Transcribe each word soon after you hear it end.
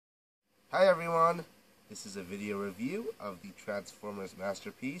Hi everyone, this is a video review of the Transformers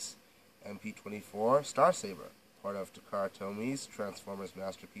Masterpiece MP24 Star Saber, part of Takara Tomi's Transformers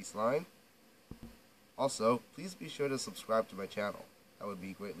Masterpiece line. Also, please be sure to subscribe to my channel. That would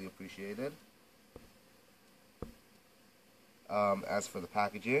be greatly appreciated. As for the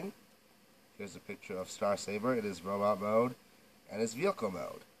packaging, here's a picture of Star Saber in his robot mode and his vehicle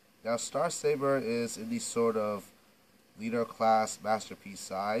mode. Now Star Saber is in the sort of leader class masterpiece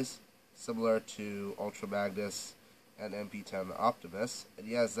size, similar to Ultra Magnus and MP10 Optimus, and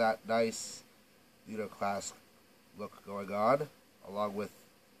he has that nice leader class look going on, along with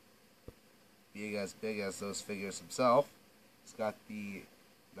being as big as those figures himself. He's got the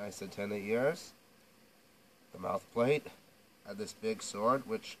nice antenna ears, the mouth plate, and this big sword,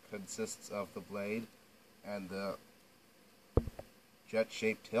 which consists of the blade and the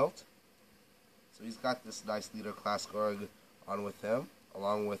jet-shaped hilt. So he's got this nice leader class going on with him,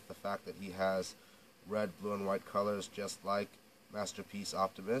 along with the fact that he has red, blue, and white colors just like Masterpiece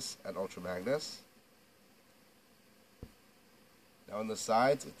Optimus and Ultra Magnus. Now on the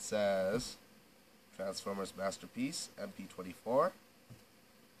sides it says Transformers Masterpiece MP24.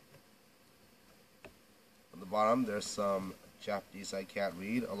 On the bottom there's some Japanese I can't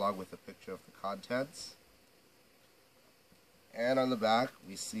read, along with a picture of the contents. And on the back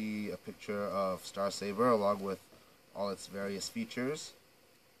we see a picture of Star Saber along with all its various features.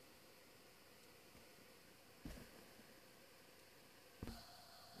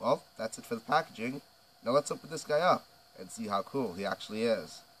 Well, that's it for the packaging. Now let's open this guy up and see how cool he actually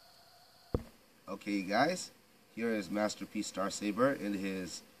is. Okay guys, here is Masterpiece Star Saber in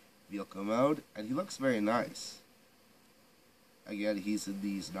his vehicle mode, and he looks very nice. Again, he's in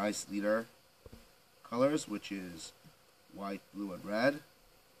these nice leader colors, which is white, blue, and red.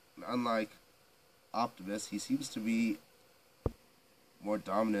 And unlike Optimus, he seems to be more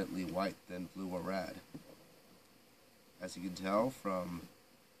dominantly white than blue or red, as you can tell from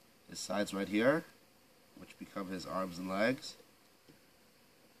his sides right here, which become his arms and legs.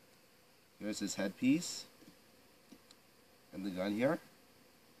 Here's his headpiece and the gun here,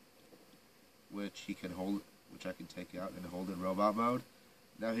 which he can hold, which I can take out and hold in robot mode.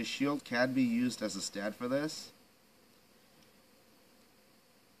 Now his shield can be used as a stand for this,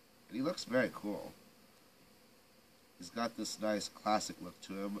 and he looks very cool. He's got this nice classic look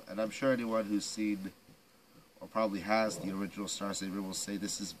to him, and I'm sure anyone who's seen or probably has the original Star Saber will say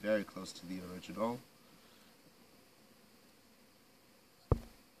this is very close to the original.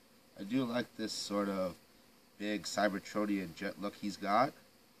 I do like this sort of big Cybertronian jet look he's got.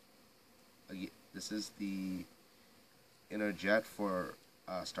 This is the inner jet for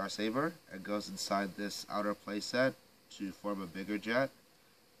Star Saber, and goes inside this outer playset to form a bigger jet,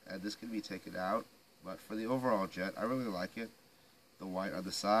 and this can be taken out. But for the overall jet, I really like it. The white on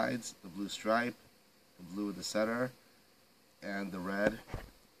the sides, the blue stripe, the blue in the center, and the red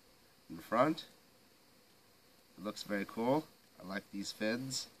in the front. It looks very cool. I like these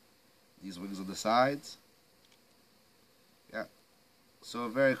fins, these wings on the sides. Yeah, so a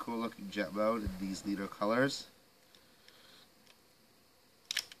very cool looking jet mode in these leader colors.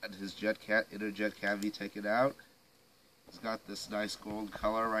 And his inner jet can be taken out. He's got this nice gold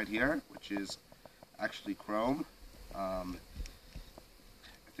color right here, which is actually chrome. I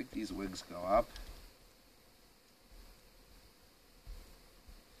think these wings go up.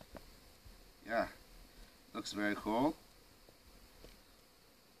 Yeah, looks very cool.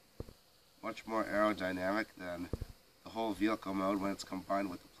 Much more aerodynamic than the whole vehicle mode when it's combined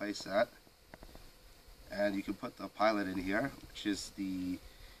with the playset. And you can put the pilot in here, which is the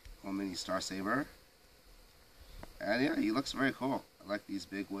little mini Star Saber. And yeah, he looks very cool. I like these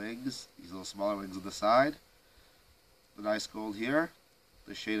big wings, these little smaller wings on the side, the nice gold here,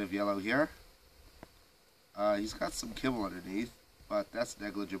 the shade of yellow here. He's got some kibble underneath, but that's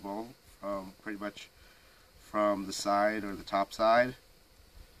negligible from pretty much from the side or the top side.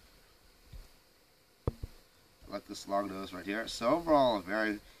 I like this long nose right here. So overall, a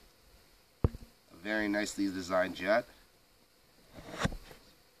very nicely designed jet.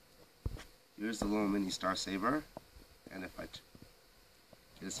 Here's the little mini Star Saber, and if I get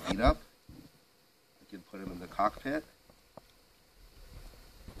his feet up, I can put him in the cockpit.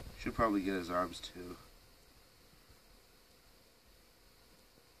 Should probably get his arms too.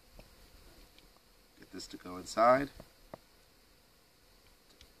 Get this to go inside.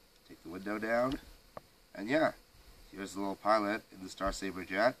 Take the window down. And yeah, here's the little pilot in the Star Saber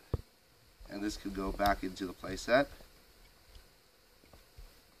jet. And this could go back into the playset.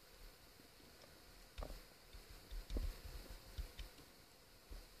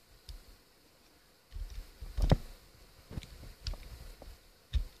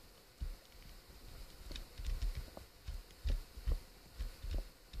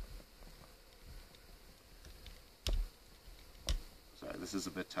 This is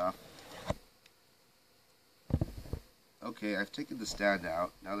a bit tough. Okay, I've taken the stand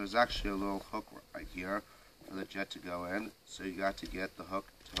out. Now there's actually a little hook right here for the jet to go in. So you got to get the hook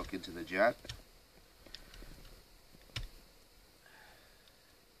to hook into the jet.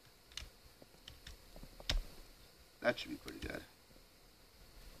 That should be pretty good.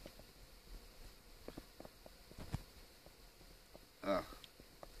 Now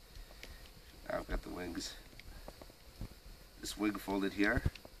I've got the wings. This wing folded here.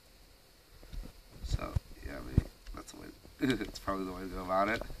 So yeah, maybe that's the way. It's probably the way to go about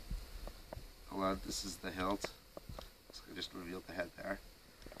it. Hold on, this is the hilt. So I just revealed the head there.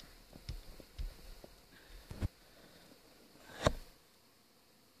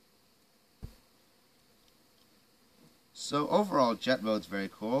 So overall, jet mode's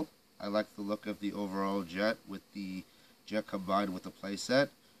very cool. I like the look of the overall jet with the jet combined with the playset,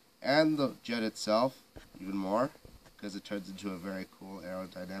 and the jet itself even more, because it turns into a very cool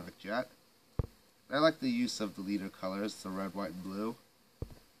aerodynamic jet. And I like the use of the leader colors, the red, white, and blue.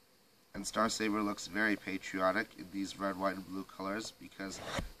 And Star Saber looks very patriotic in these red, white, and blue colors because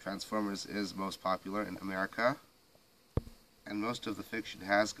Transformers is most popular in America. And most of the fiction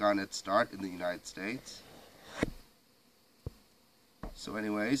has gotten its start in the United States. So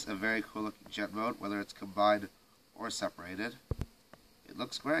anyways, a very cool looking jet mode, whether it's combined or separated. It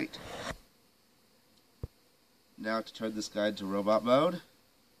looks great. Now to turn this guy into robot mode,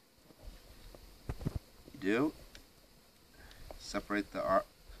 you do separate the where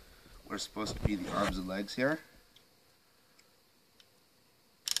it's supposed to be the arms and legs here.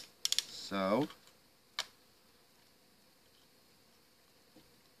 So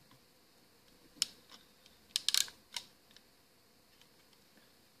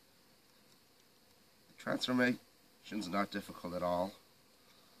the transformation's not difficult at all.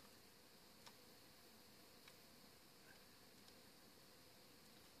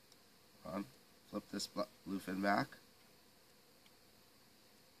 Flip this blue fin back.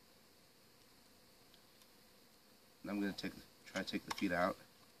 And I'm going to try to take the feet out.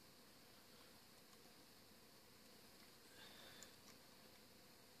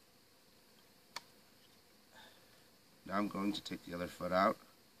 Now I'm going to take the other foot out.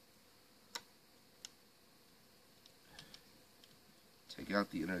 Take out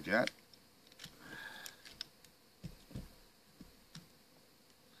the inner jet.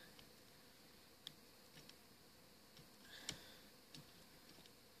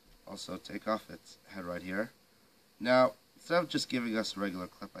 Also take off its head right here. Now, instead of just giving us a regular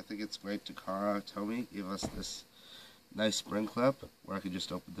clip, I think it's great Takara Tomy gave us this nice spring clip where I can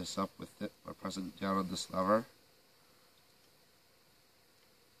just open this up with it by pressing down on this lever.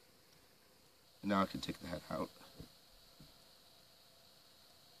 And now I can take the head out.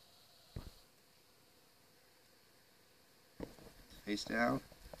 Face down.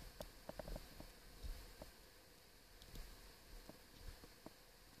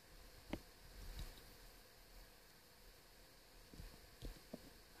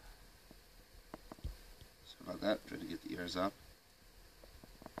 About that, try to get the ears up.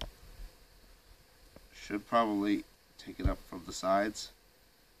 Should probably take it up from the sides.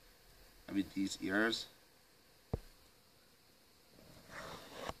 I mean these ears.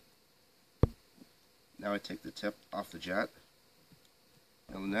 Now I take the tip off the jet.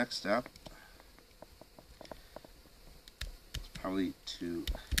 Now the next step is probably to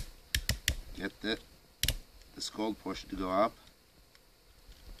get this gold portion to go up.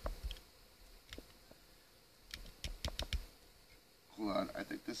 Hold on, I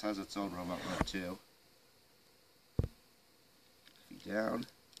think this has its own robot mode too. Feet down.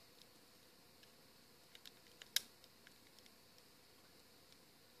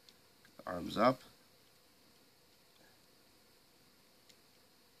 Arms up.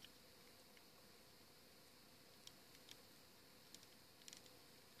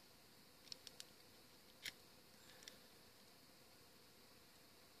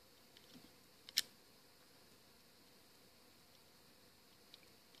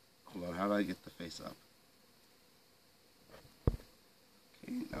 Hold on, how do I get the face up?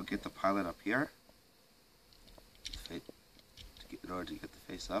 Okay, now get the pilot up here. In order to get the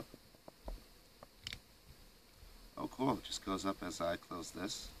face up. Oh cool, it just goes up as I close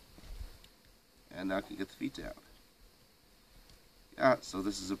this. And now I can get the feet down. Yeah, so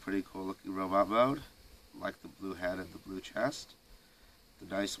this is a pretty cool looking robot mode. I like the blue head and the blue chest.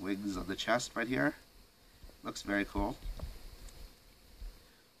 The nice wings on the chest right here. Looks very cool.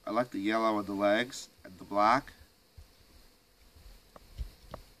 I like the yellow on the legs and the black.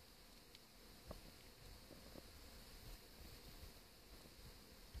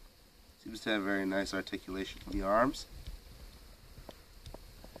 Seems to have very nice articulation in the arms.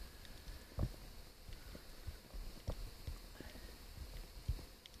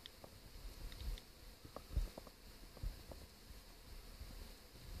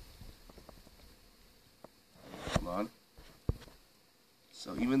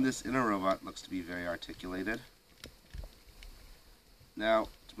 even this inner robot looks to be very articulated. Now,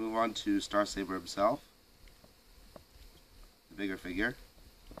 to move on to Star Saber himself, the bigger figure.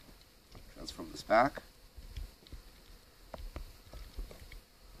 Transform this back.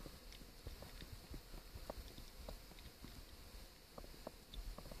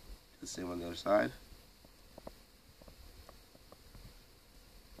 The same on the other side.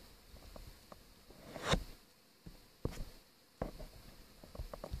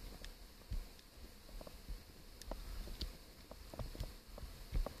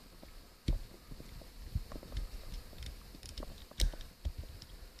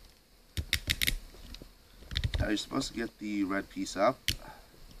 Now you're supposed to get the red piece up.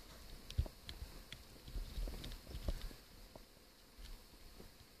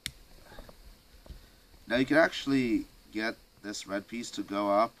 Now you can actually get this red piece to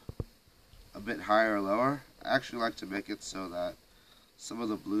go up a bit higher or lower. I actually like to make it so that some of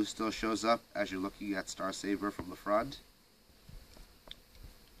the blue still shows up as you're looking at Star Saber from the front.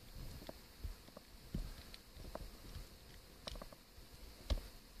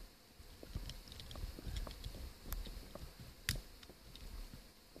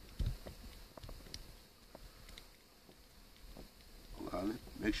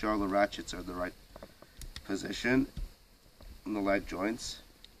 Make sure all the ratchets are in the right position in the leg joints.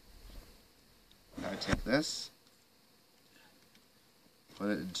 Now I take this, put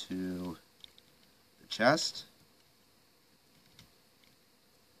it into the chest.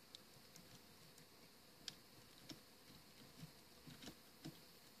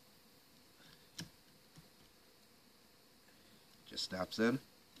 Just snaps in.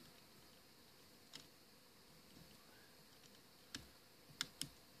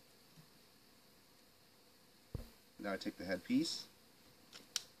 Now I take the headpiece,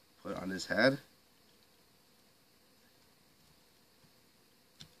 put it on his head,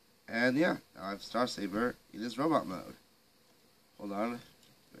 and yeah, now I have Star Saber in his robot mode. Hold on,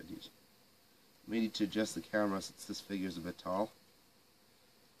 may need to adjust the camera since this figure is a bit tall.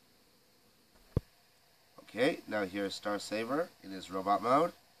 Okay, now here's Star Saber in his robot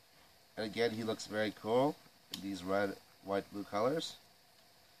mode, and again he looks very cool in these red, white, blue colors.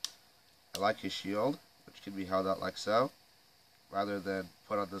 I like his shield, which can be held out like so, rather than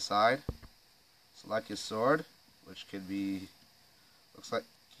put on the side. So like his sword, which can be, looks like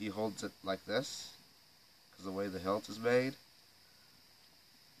he holds it like this, because the way the hilt is made.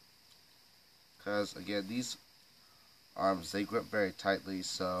 Because again, these arms, they grip very tightly,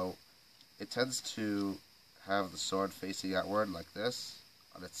 so it tends to have the sword facing outward like this,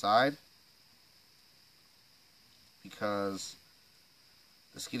 on its side, because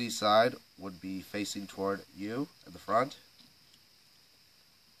the skinny side would be facing toward you at the front,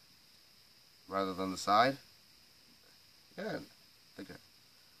 rather than the side. Yeah, I think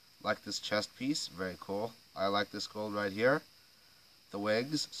I like this chest piece, very cool. I like this gold right here. The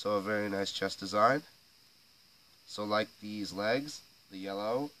wings, so a very nice chest design. So like these legs, the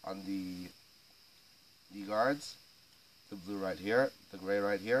yellow on the knee guards, the blue right here, the gray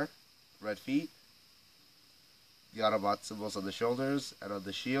right here, red feet. The Autobot symbols on the shoulders and on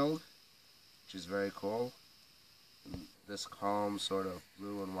the shield, which is very cool. In this calm sort of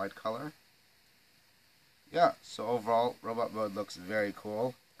blue and white color. Yeah, so overall, robot mode looks very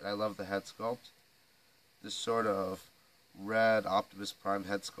cool, and I love the head sculpt. This sort of red Optimus Prime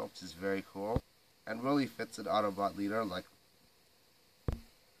head sculpt is very cool, and really fits an Autobot leader like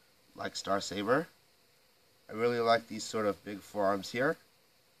Star Saber. I really like these sort of big forearms here,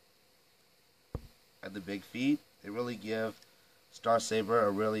 and the big feet. They really give Star Saber a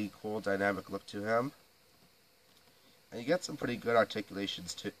really cool dynamic look to him. And you get some pretty good articulation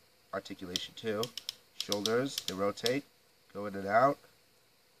too. Shoulders, they rotate, go in and out.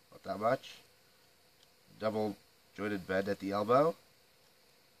 Not that much. Double jointed bend at the elbow.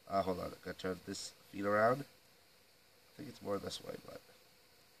 Hold on, I gotta turn this feet around. I think it's more this way, but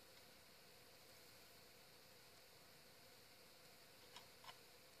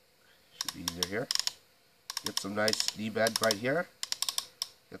should be easier here. Get some nice knee bend right here.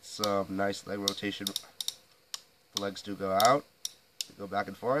 Get some nice leg rotation. The legs do go out. They go back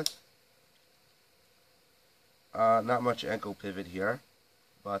and forth. Not much ankle pivot here,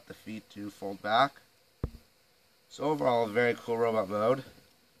 but the feet do fold back. So overall, a very cool robot mode.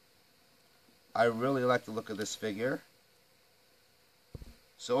 I really like the look of this figure.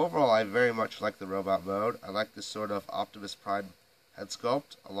 So overall, I very much like the robot mode. I like this sort of Optimus Prime head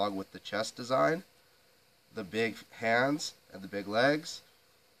sculpt, along with the chest design, the big hands and the big legs,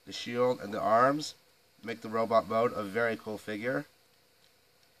 the shield and the arms make the robot mode a very cool figure.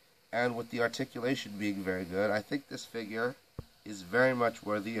 And with the articulation being very good, I think this figure is very much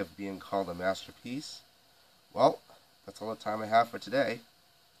worthy of being called a masterpiece. Well, that's all the time I have for today.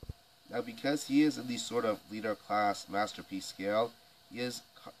 Now, because he is in the sort of leader class masterpiece scale,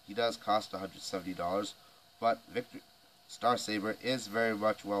 he does cost $170, but Star Saber is very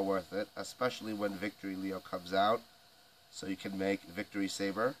much well worth it, especially when Victory Leo comes out. So you can make Victory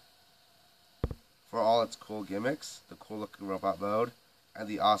Saber for all its cool gimmicks, the cool looking robot mode, and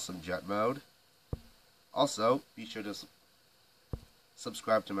the awesome jet mode. Also, be sure to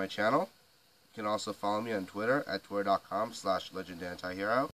subscribe to my channel. You can also follow me on Twitter at twitter.com/legendantihero.